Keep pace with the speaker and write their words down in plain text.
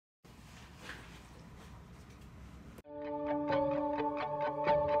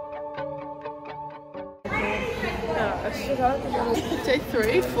Day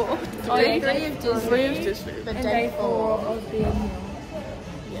 3, 4. Day 3 of Disney. 3 of Disney. And day 4 of being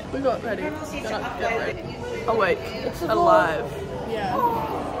here. We got ready. Get ready. Awake. Alive. Yeah.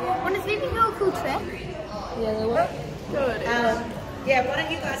 When it's leaving a cool trip. Yeah, they were. Good. Yeah, why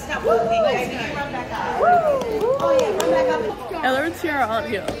don't you guys stop walking? Run back up. Oh yeah, run back up. Ella and Sierra aren't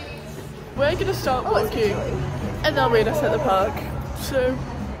here. We're gonna start walking and they'll meet us at the park. So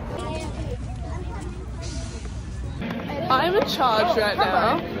I'm in charge right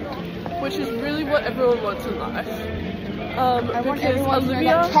now, which is really what everyone wants in life. I want everyone to know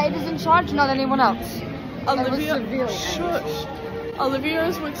that Kate is in charge, not anyone else. Olivia, shush.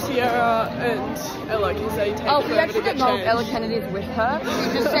 Olivia's with Sierra and Ella because they take we forever to actually get don't know if changed. Ella Kennedy's with her.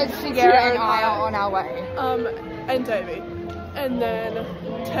 She just said Sierra and I are on our way. And Davey. And then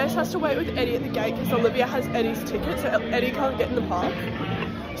Tess has to wait with Eddie at the gate because Olivia has Eddie's ticket, so Eddie can't get in the park.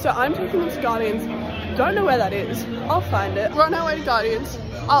 So I'm taking them to Guardians. Don't know where that is. I'll find it. We're on our way to Guardians.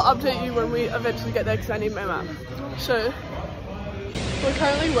 I'll update you when we eventually get there because I need my map. So we're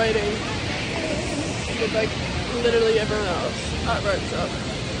currently waiting with like literally everyone else at ropes up.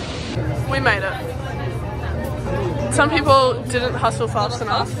 We made it. Some people didn't hustle fast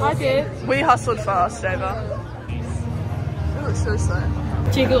enough. I did. We hustled fast, Ava. It was so slow.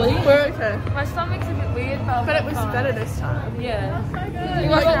 Jiggly. We're okay. My stomach's a bit weird, But it was better this time. Yeah. We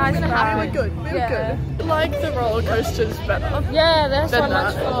were good. We were good. Like the roller coasters better. Yeah, they're so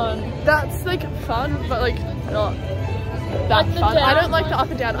much that. fun. That's like fun, but like not that fun. I don't like the up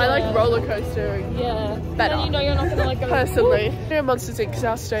and down. I like roller coaster. Yeah. Better. And you know you're not gonna like go. Personally, we're at Monsters Inc. because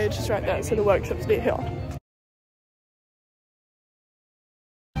our stage is right there, so the workshop's near here.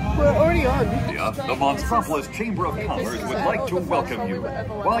 We're already on. The Monstropolis Chamber of Commerce would like to welcome you.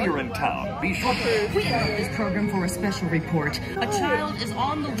 While you're in town, be sure to... We interrupt this program for a special report. A child is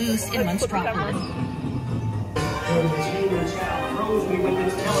on the loose in Monstropolis.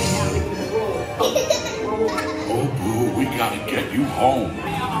 Oh, boo, we gotta get you home. Be on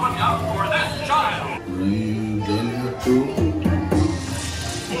the lookout for that child. You done your poop?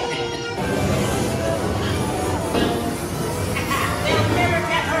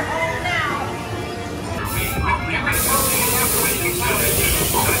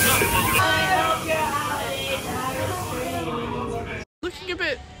 Looking a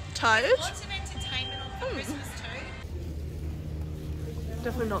bit tired. Lots of entertainment on for Christmas too.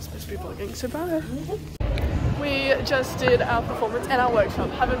 Definitely not supposed to be vlogging, so bye. We just did our performance and our workshop.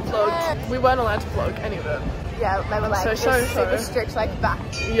 Haven't vlogged. We weren't allowed to vlog any of it. Yeah, they were like super strict, like back.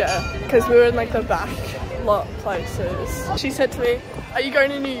 Yeah, because we were in like the back lot places. She said to me, "Are you going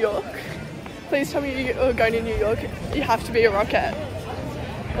to New York? Please tell me you're going to New York. You have to be a rocket."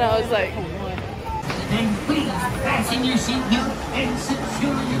 And I was like, Then please fasten your seatbelt and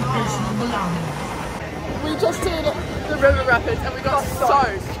secure your personal belongings. we just did the river rapids and we got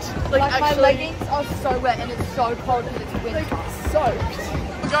soaked. Like my actually, leggings are so wet and it's so cold because it's winter. like soaked.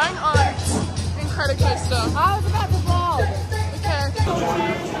 We're going on Incredicoaster. I was about to vlog. Okay.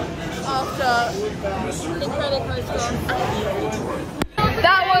 After Incredicoaster.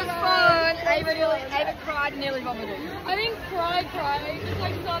 That was fun. Ava cried, nearly vomited. I didn't cry, just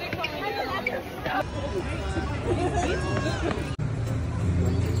like started crying.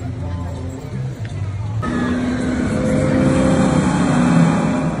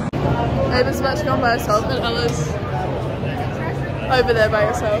 Ava's about to go by herself and Ella's over there by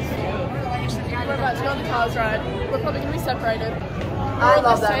herself. We're about to go on the cars ride. We're probably going to be separated. I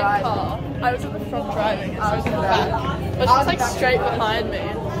love that ride. Car. I was in the front driving and I was in the back. But she was like straight behind me.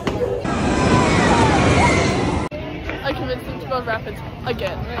 I convinced them to go on rapids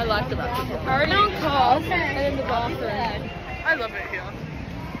again. I like the rapids. Already on cars and in the bathroom. I love it here.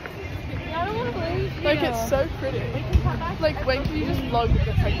 I don't want to leave here. Like it's so pretty. Like when can you just vlog with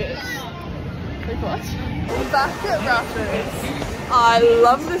it like this? Like what? We're back at Rapids. I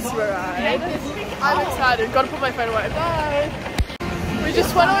love this ride. I'm excited. Gotta put my phone away. Bye. We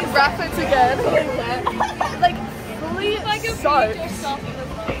just went on Rapids again. Like fully soaked.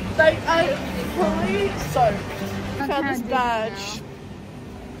 Like I fully soaked. We found this badge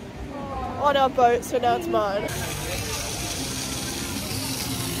on our boat, so now it's mine.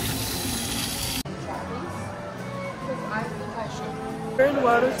 We're in the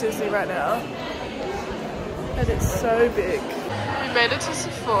world of Disney right now, and it's so big. We made it to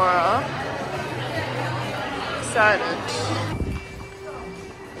Sephora. Excited.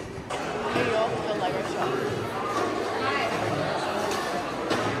 New York, the Lego shop.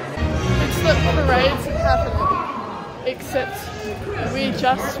 It's the parade's happening, except we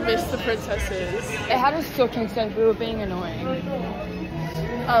just missed the princesses. It had us talking, so we were being annoying.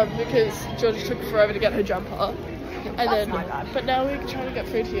 Because Georgia took forever to get her jumper. And then, but now we're trying to get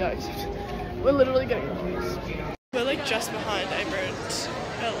food here, except we're literally getting confused. We're like just behind Amber and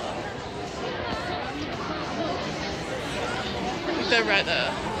Ella. They're right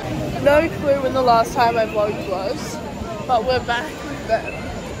there. No clue when the last time I vlogged was, but we're back with them.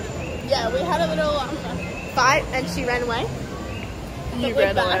 Yeah, we had a little fight and she ran away. You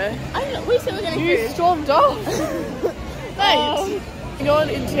ran away. I don't know, we said we're getting You food. stormed off. Mate, we're on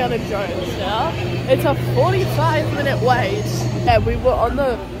Indiana Jones now. It's a 45-minute wait. And we were in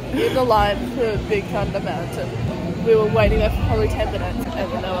the line for Big Thunder Mountain. We were waiting there for probably 10 minutes and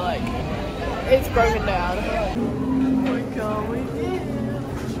then they were like, it's broken down. We're going in.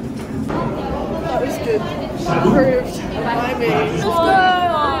 That was good. Approved by me.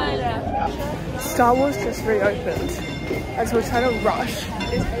 Star Wars just reopened. And so we're trying to rush.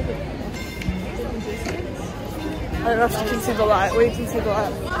 I don't know if you can see the light. We can see the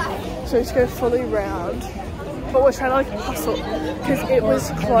light. So we just go fully round. But we're trying to like hustle because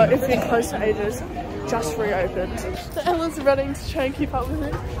it's been closed for ages. Just reopened. So Ella's running to try and keep up with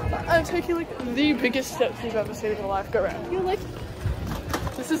it. I'm taking like the biggest steps you've ever seen in your life. Go around. You're like,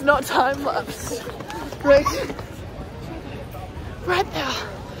 this is not time lapse. Right there.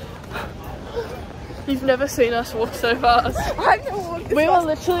 You've never seen us walk so fast. I've never walked this We were fast.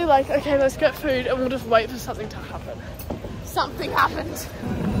 literally like, okay, let's get food and we'll just wait for something to happen. Something happened.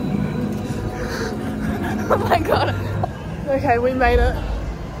 Oh my god. Okay, we made it.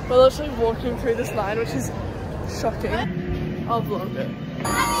 We're literally walking through this line, which is shocking. I'll vlog it.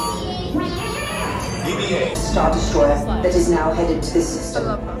 Star Destroyer that is now headed to this system.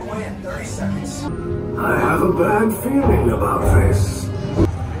 I have a bad feeling about this.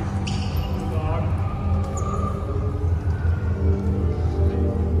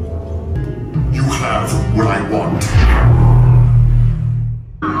 You have what I want.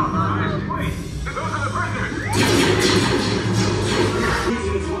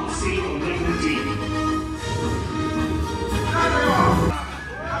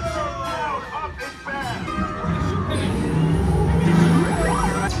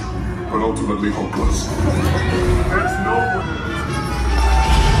 But ultimately hopeless. There's no one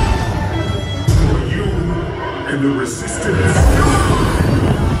for you and the resistance.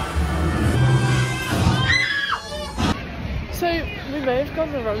 So, we may have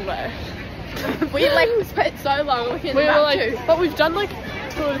gone the wrong way. We like spent so long looking at We the were map like, too. but we've done like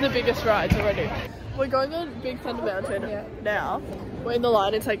 2 of the biggest rides already. We're going on Big Thunder Mountain now. We're in the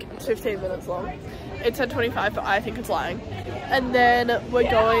line, it's like 15 minutes long. It said 25, but I think it's lying. And then we're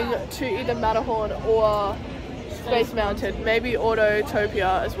going to either Matterhorn or Space Mountain, maybe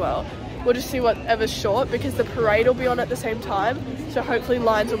Autotopia as well. We'll just see whatever's short because the parade will be on at the same time, so hopefully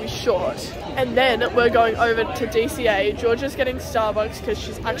lines will be short. And then we're going over to DCA. Georgia's getting Starbucks because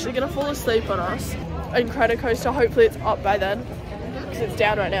she's actually going to fall asleep on us. And Credit Coaster, hopefully it's up by then because it's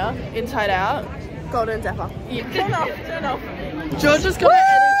down right now. Inside Out. Golden Zephyr. Yeah. Turn off. Georgia's got her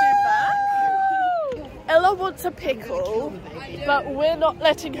energy back. Ella wants a pickle, but we're not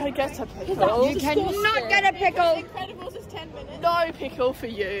letting her get a pickle. You cannot get a pickle. Incredibles is 10 minutes. No pickle for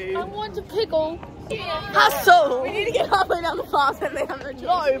you. I want a pickle. Hustle! We need to get halfway down the path and they have no choice.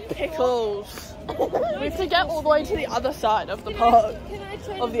 No pickles. We have to get all the way to the other side of the park.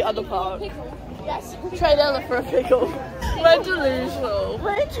 Of the other park. Yes. Trade Ella for a pickle. We're delusional.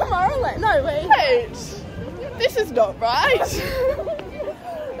 We're in Tomorrowland. No, wait. Wait. This is not right.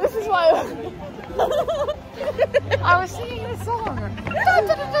 This is why I was singing the song.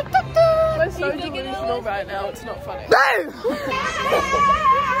 we're so delusional right now, it's not funny.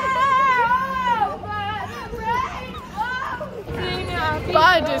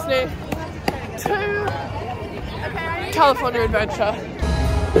 Bye Disney. To California Adventure.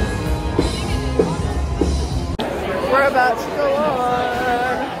 We're about to go on.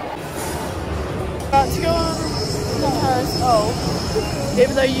 Because,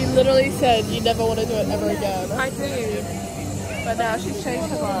 even though you literally said you never want to do it ever again. I do. But now she's changed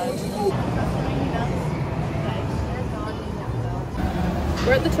her mind.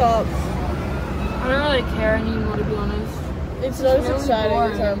 We're at the top. I don't really care anymore, to be honest. It's not as really exciting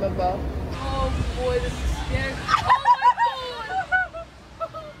as I boring. remember. Oh boy, this is scary.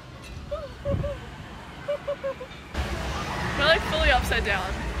 We're like fully upside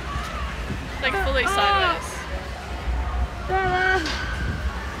down. Like fully sideways.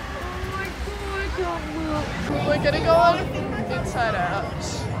 We're gonna go on Inside Out.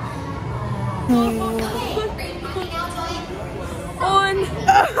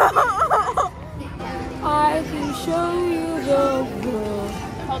 I can show you the world.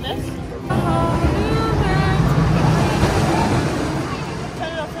 Hold this.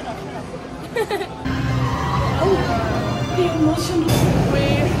 Turn it off, turn it off, turn it off.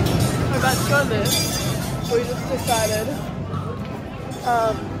 done this. We just decided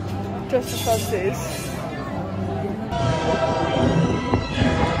just for funsies.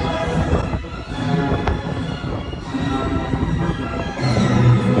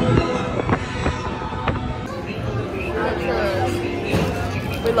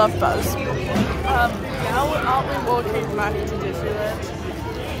 We love Buzz. Now aren't we walking back to Disneyland?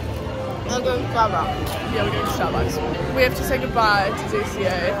 I'm going to Starbucks. Yeah, we're going to Starbucks. We have to say goodbye to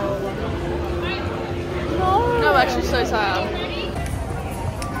DCA. No, I'm actually so sad.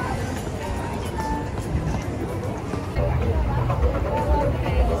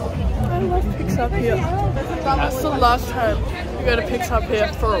 I love Pixar here. That's the last time we go to Pixar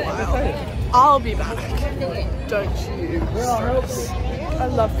here for a while. I'll be back. Don't you stress. I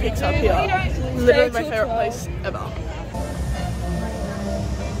love Pixar here. Literally my favorite place ever.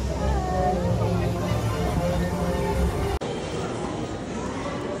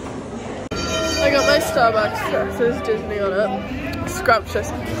 I got my Starbucks dress. It says Disney on it. Scrumptious.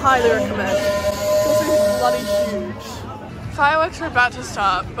 Highly recommend. It's also bloody huge. Fireworks are about to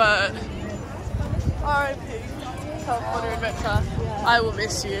start, but R.I.P. California Adventure. I will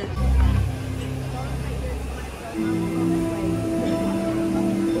miss you.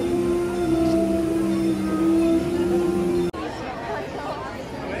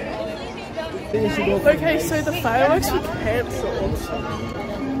 Okay, so the fireworks were cancelled.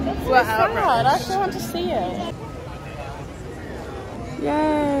 We're outraged. I still want to see it.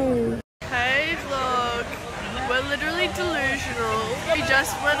 Yay! Hey vlog, we're literally delusional. We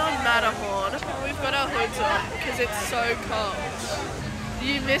just went on Matterhorn. We've got our hoods on because it's so cold.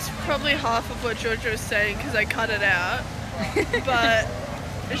 You missed probably half of what Georgia was saying because I cut it out. But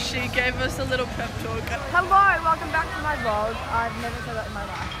she gave us a little pep talk. Hello, welcome back to my vlog. I've never said that in my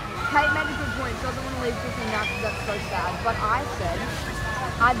life. Kate made a good point. She doesn't want to leave Disney now because that's so sad. But I said,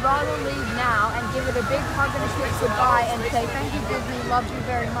 I'd rather leave now and give it a big hug and a quick goodbye and say thank you Disney, love you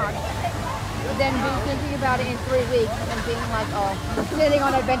very much, than be thinking about it in 3 weeks and being like, oh, sitting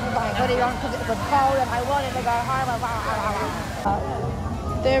on Adventure Bike, putting on because it was cold and I wanted to go home.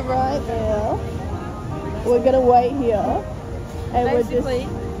 They're right there. We're gonna wait here, and Basically,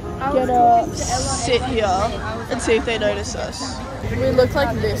 we're just gonna sit here and see if they notice us. We look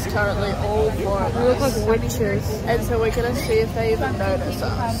like this currently, all four of us. We look like witches. And so we're gonna see if they even notice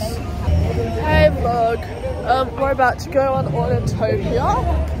us. Hey vlog, we're about to go on Autotopia,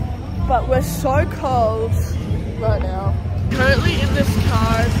 but we're so cold right now. Currently in this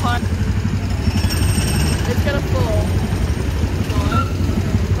car, it's gonna fall.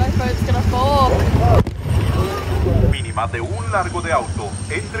 My phone's gonna fall. Mínima de un largo de auto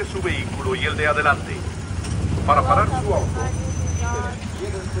entre su vehículo y el de adelante. Para parar su auto.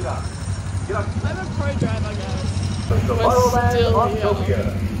 I'm a pro driver, guys. We're still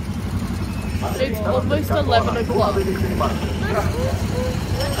here. It's almost 11 o'clock.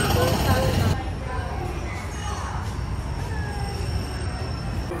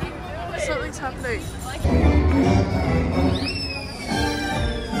 Something's happening.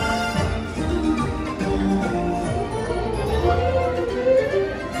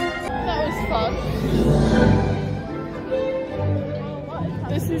 That was fun.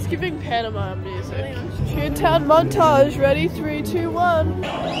 This is giving Panama music. Toontown montage. Ready? 3, 2, 1.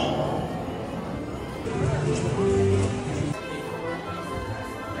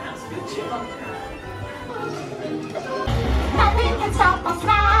 Nothing can stop us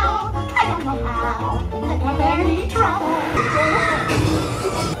now. I don't know how, but we're very trouble.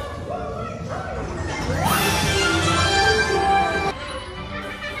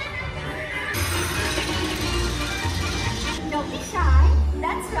 Don't be shy.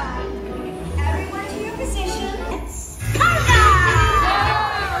 That's right. Everyone to your position. It's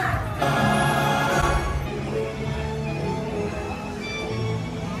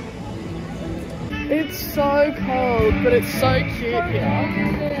It's so cold, but it's so cute here.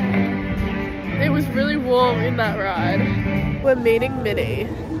 It was really warm in that ride. We're meeting Minnie,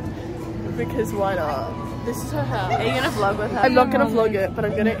 because why not? This is her house. Are you gonna vlog with her? I'm not gonna vlog it, but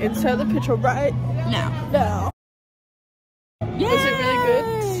I'm gonna insert the picture right now. Yay! Is it really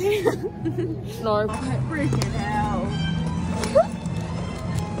good? No. Freaking hell.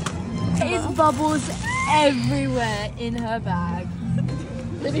 There's bubbles everywhere in her bag.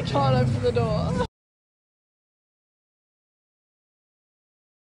 Minnie can't open the door.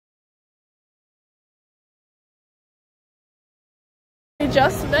 We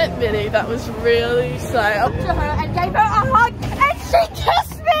just met Minnie. That was really sad. To her and gave her a hug and she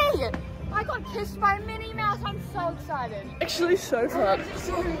kissed me! I got kissed by Minnie Mouse. I'm so excited. Actually so fun.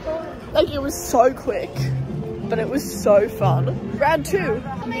 Like it was so quick. but it was so fun. Round 2.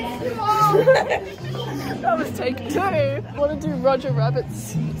 That was take 2. Want to do Roger Rabbit's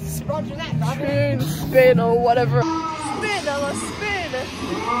spoon spin or whatever. Spin, Ella, spin.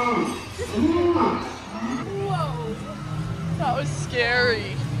 Whoa, that was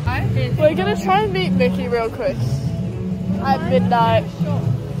scary. We're gonna try and meet Mickey real quick at midnight.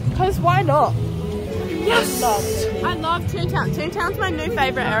 Cause why not? Yes! I love Toontown. Toontown's my new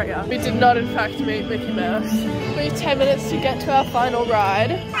favourite area. We did not in fact meet Mickey Mouse. We have 10 minutes to get to our final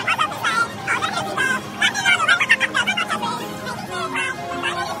ride.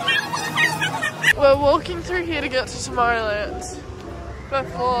 We're walking through here to get to Tomorrowland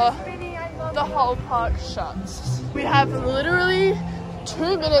before the whole park shuts. We have literally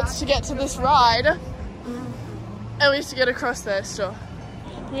 2 minutes to get to this ride and we have to get across there still.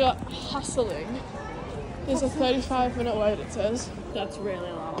 We are hustling. There's a 35-minute wait, it says. That's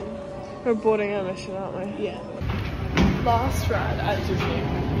really long. We're boarding our mission, aren't we? Yeah. Last ride at Disney.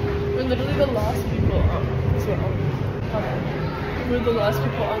 We're literally the last people on as well. Okay. We're the last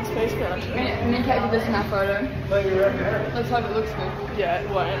people on Space Mountain. And then take this in our photo. Let's hope it looks good. Yeah, it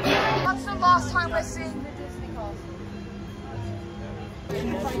won't. That's the last time we're seeing the Disney castle.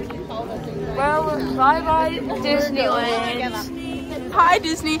 Well, bye-bye Disneyland. Hi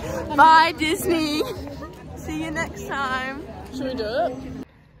Disney. Bye Disney. See you next time. Should we do it?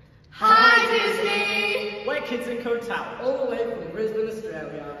 Hi Disney! We're Kids in Code Tower, all the way from Brisbane,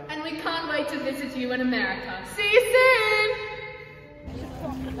 Australia. And we can't wait to visit you in America. See you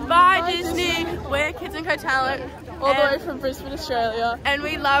soon! Bye Disney! We're Kids in Code Talent, all the way from Brisbane, Australia. And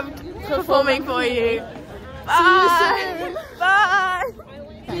we loved performing for you. Bye! See you soon! Bye!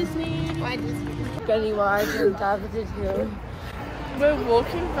 Disney! Bye Disney! Pennywise and David Hill. We're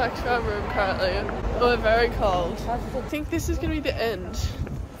walking back to our room currently. We're very cold. I think this is going to be the end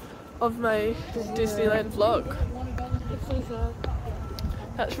of my Disneyland vlog.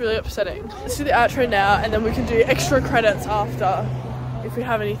 That's really upsetting. Let's do the outro now and then we can do extra credits after if we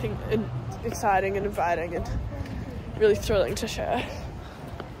have anything exciting and inviting and really thrilling to share.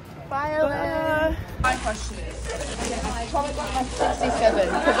 Bye, Ella. My question is, I probably got my 67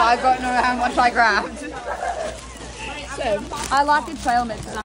 because I don't know how much I grabbed. I like the trail mix.